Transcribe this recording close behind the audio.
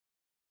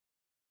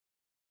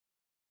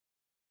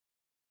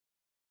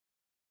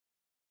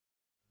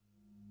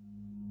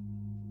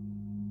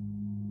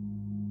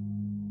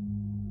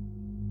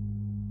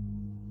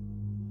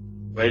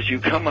As you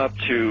come up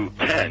to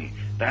 10,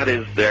 that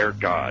is their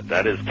God.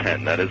 That is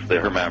 10. That is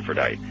the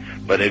hermaphrodite.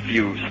 But if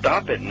you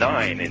stop at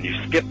 9 and you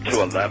skip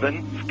to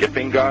 11,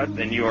 skipping God,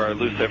 then you are a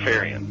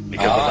Luciferian.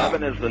 Because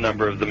 11 is the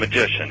number of the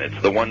magician.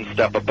 It's the one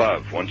step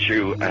above. Once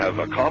you have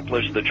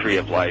accomplished the tree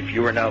of life,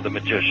 you are now the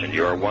magician.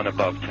 You are one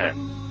above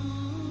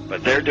 10.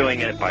 But they're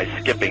doing it by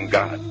skipping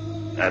God.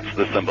 That's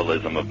the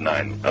symbolism of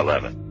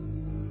 9/11.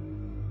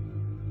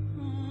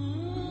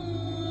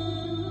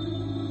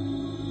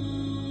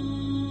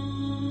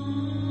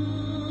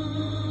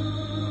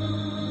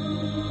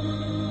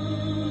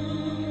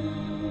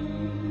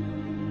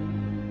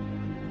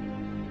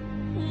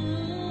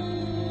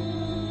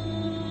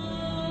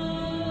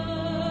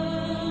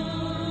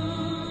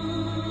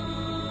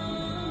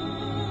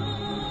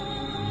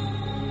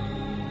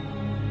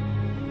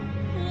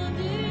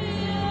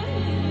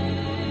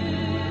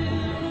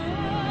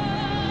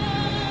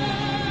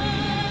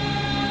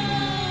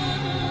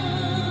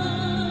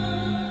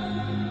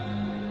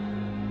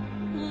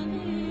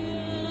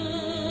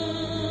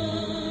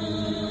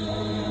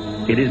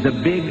 It is a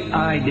big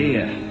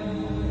idea,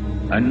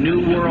 a new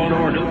world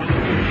order.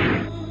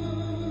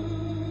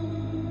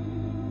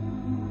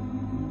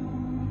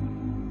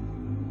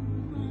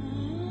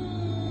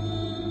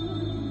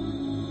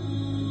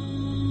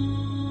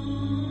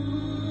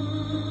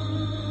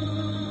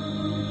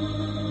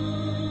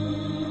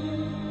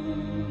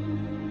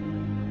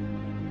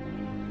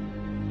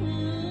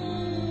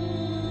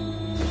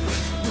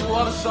 We're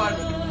on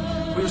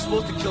assignment. We were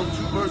supposed to kill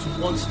 2 birds with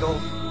 1 stone.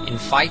 In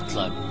Fight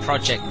Club,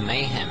 Project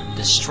Mayhem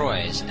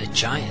destroys a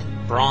giant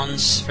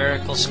bronze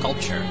spherical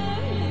sculpture.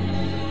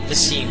 This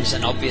seems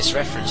an obvious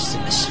reference to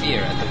the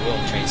sphere at the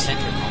World Trade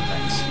Center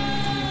complex.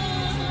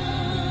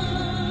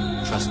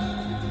 Trust me.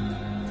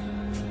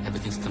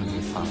 Everything's gonna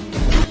be fine.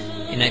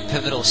 In a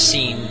pivotal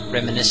scene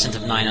reminiscent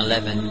of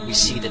 9/11, we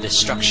see the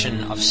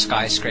destruction of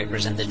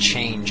skyscrapers and the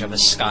change of a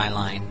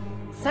skyline.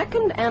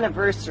 Second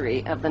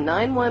anniversary of the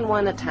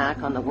 9/11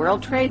 attack on the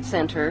World Trade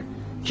Center,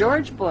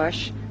 George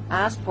Bush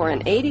asked for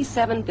an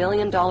 $87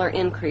 billion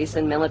increase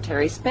in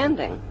military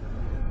spending.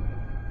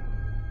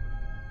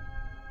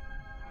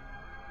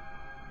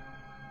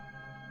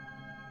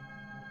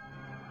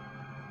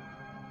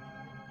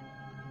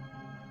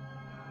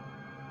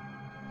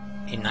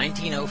 In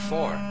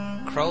 1904,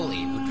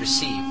 Crowley would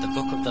receive the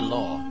Book of the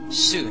Law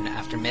soon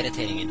after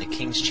meditating in the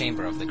King's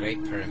Chamber of the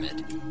Great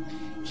Pyramid.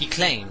 He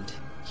claimed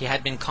he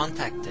had been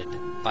contacted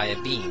by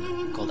a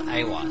being called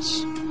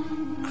Aiwass.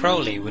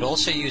 Crowley would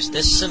also use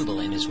this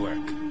symbol in his work.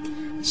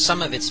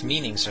 Some of its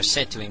meanings are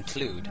said to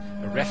include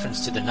a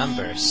reference to the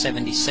number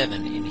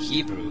 77 in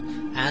Hebrew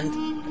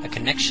and a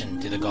connection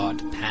to the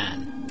god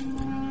Pan.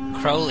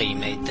 Crowley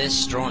made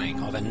this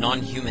drawing of a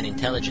non-human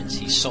intelligence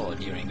he saw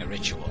during a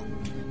ritual.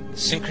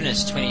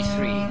 Synchronous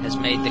 23 has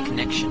made the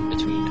connection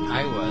between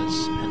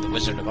Aiwass and the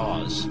Wizard of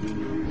Oz,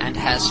 and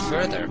has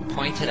further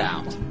pointed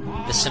out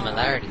the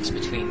similarities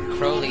between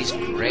Crowley's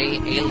grey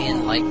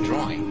alien-like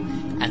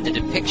drawing and the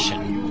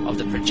depiction of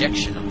the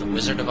projection of the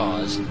Wizard of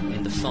Oz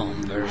in the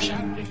film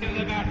version.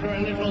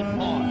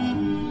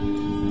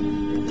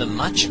 The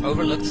much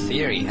overlooked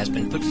theory has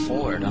been put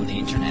forward on the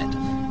internet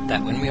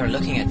that when we are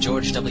looking at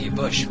George W.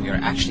 Bush, we are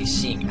actually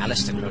seeing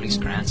Aleister Crowley's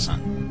grandson.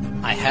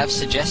 I have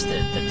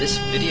suggested that this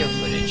video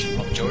footage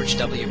of George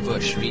W.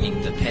 Bush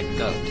reading The Pet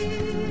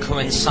Goat,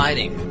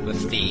 coinciding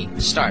with the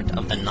start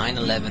of the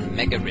 9/11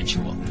 mega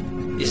ritual,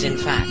 is in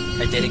fact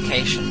a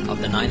dedication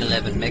of the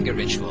 9/11 mega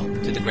ritual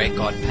to the great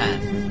god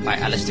Pan by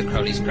Aleister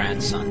Crowley's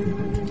grandson.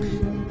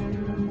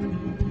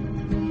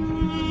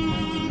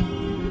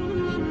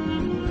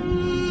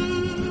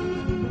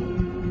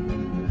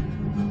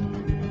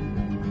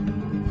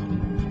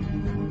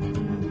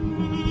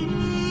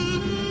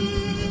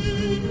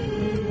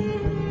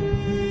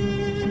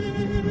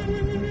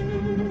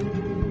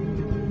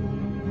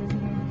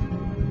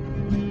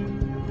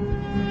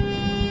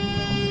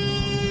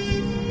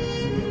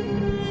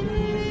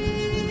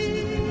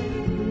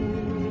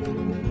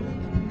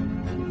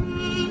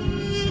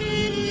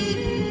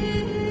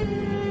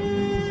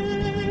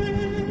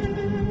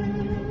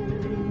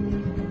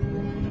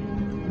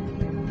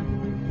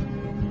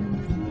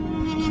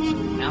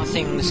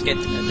 Things get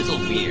a little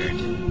weird.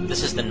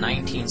 This is the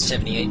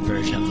 1978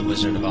 version of The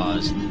Wizard of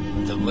Oz,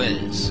 The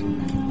Wiz.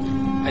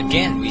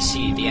 Again we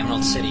see the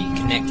Emerald City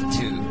connected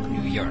to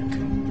New York.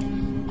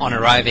 On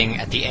arriving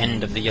at the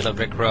end of the Yellow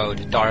Brick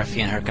Road,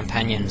 Dorothy and her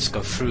companions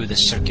go through the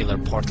circular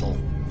portal.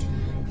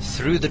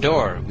 Through the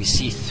door we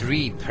see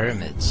 3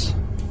 pyramids.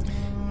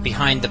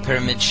 Behind the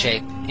pyramid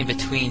shape, in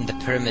between the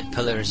pyramid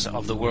pillars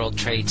of the World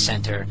Trade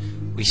Center,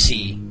 we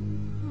see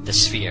the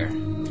sphere,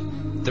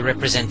 the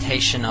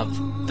representation of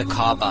the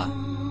Kaaba.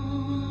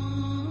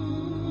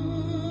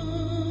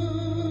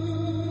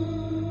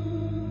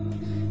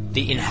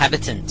 The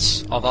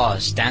inhabitants of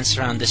Oz dance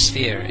around the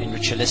sphere in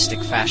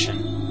ritualistic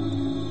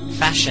fashion.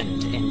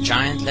 Fashioned in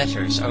giant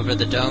letters over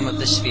the dome of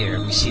the sphere,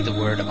 we see the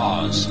word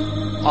Oz.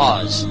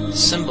 Oz,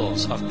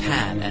 symbols of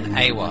Pan and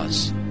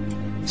Aiwass.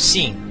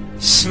 Seen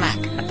smack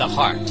at the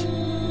heart,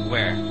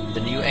 where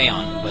the new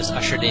Aeon was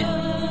ushered in,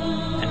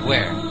 and and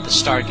where the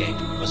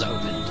Stargate was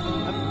opened.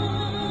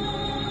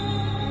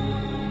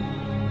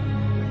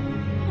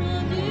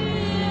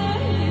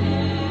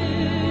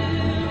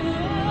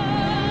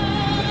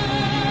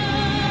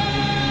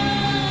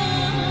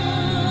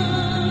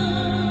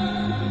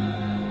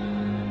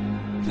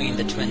 Between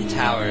the Twin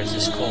Towers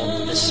is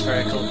called the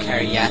spherical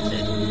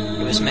caryatid.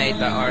 It was made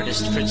by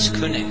artist Fritz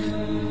Koenig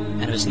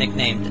and was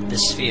nicknamed the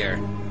Sphere.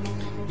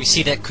 We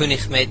see that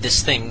Koenig made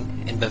this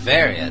thing in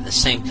Bavaria, the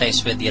same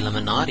place where the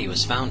Illuminati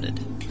was founded.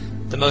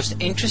 The most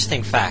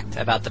interesting fact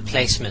about the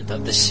placement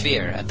of the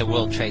Sphere at the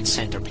World Trade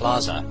Center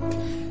Plaza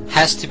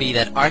has to be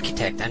that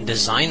architect and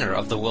designer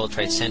of the World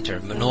Trade Center,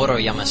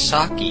 Minoru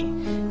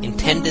Yamasaki,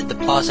 intended the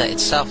plaza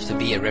itself to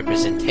be a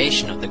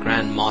representation of the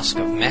Grand Mosque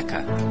of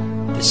Mecca,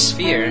 the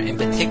Sphere in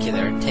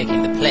particular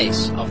taking the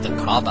place of the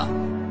Kaaba.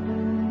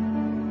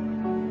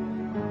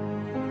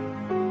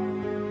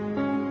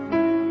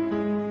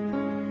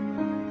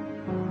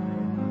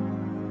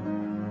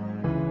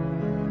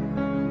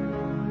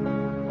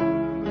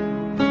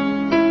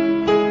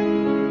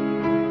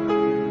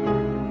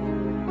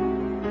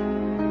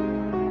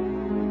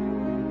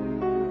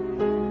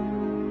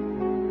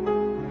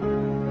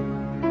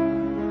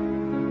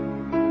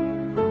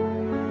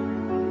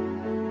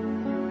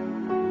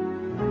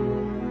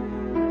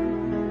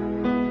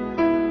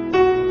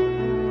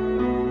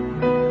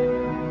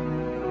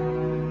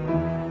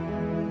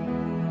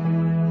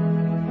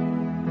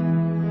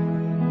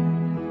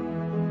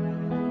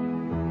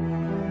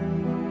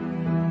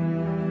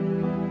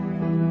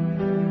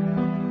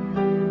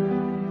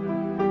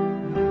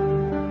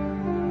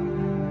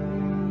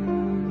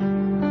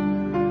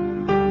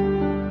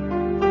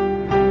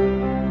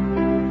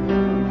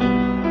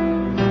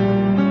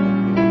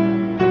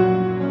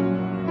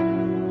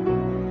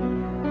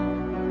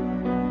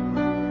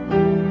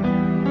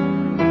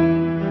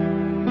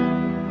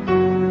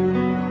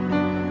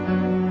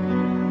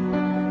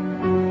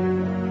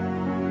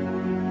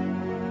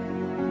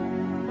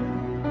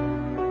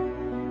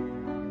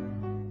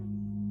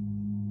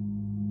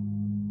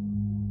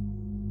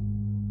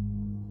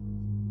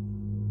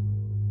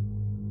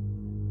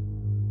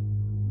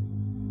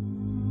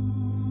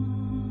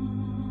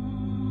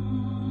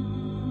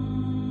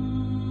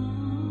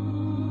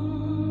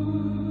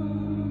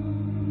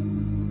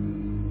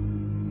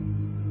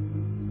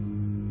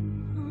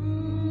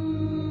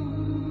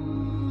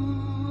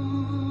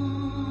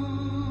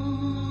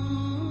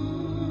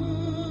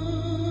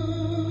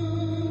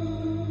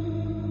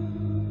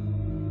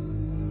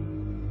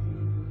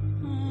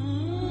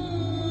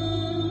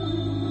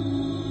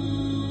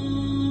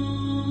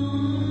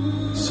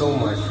 So,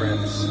 my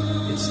friends,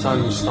 it's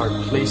time you start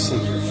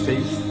placing your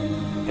faith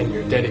and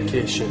your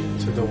dedication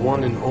to the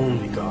one and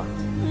only God,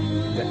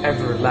 the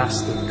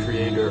everlasting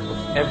creator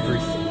of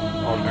everything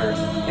on earth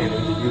and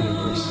in the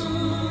universe.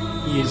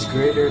 He is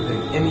greater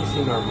than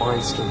anything our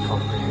minds can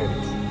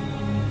comprehend.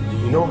 Do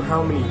you know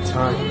how many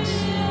times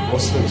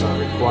Muslims are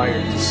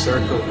required to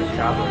circle the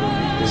Kaaba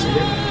and revisit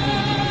it?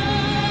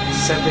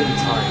 7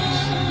 times,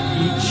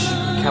 each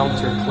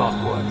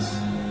counterclockwise.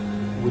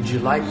 Would you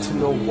like to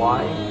know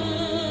why?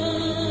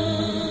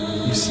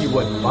 You see,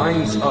 what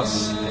binds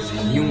us as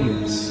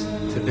humans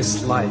to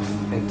this life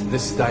and to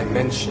this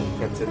dimension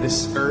and to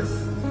this earth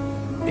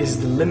is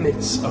the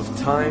limits of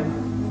time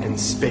and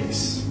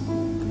space.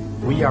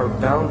 We are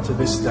bound to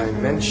this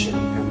dimension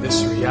and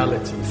this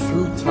reality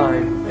through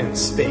time and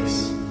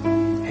space.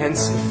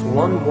 Hence, if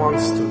one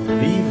wants to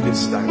leave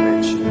this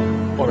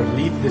dimension or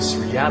leave this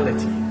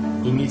reality,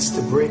 he needs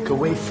to break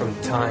away from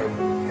time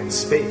and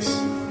space.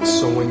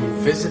 So when you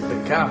visit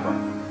the Kaaba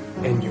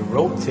and you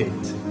rotate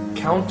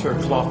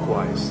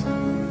counterclockwise,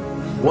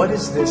 what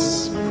is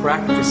this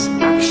practice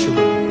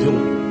actually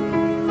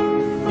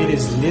doing? It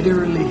is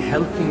literally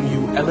helping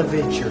you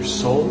elevate your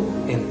soul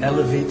and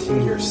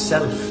elevating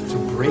yourself to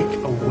break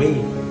away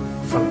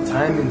from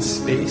time and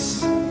space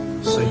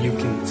so you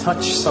can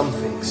touch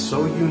something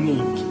so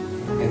unique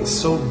and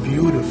so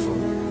beautiful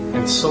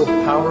and so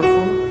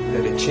powerful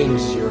that it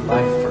changes your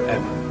life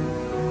forever.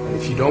 And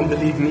if you don't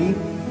believe me,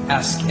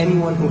 ask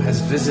anyone who has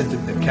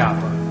visited the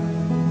Kaaba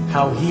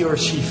how he or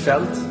she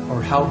felt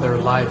or how their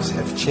lives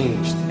have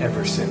changed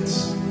ever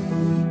since.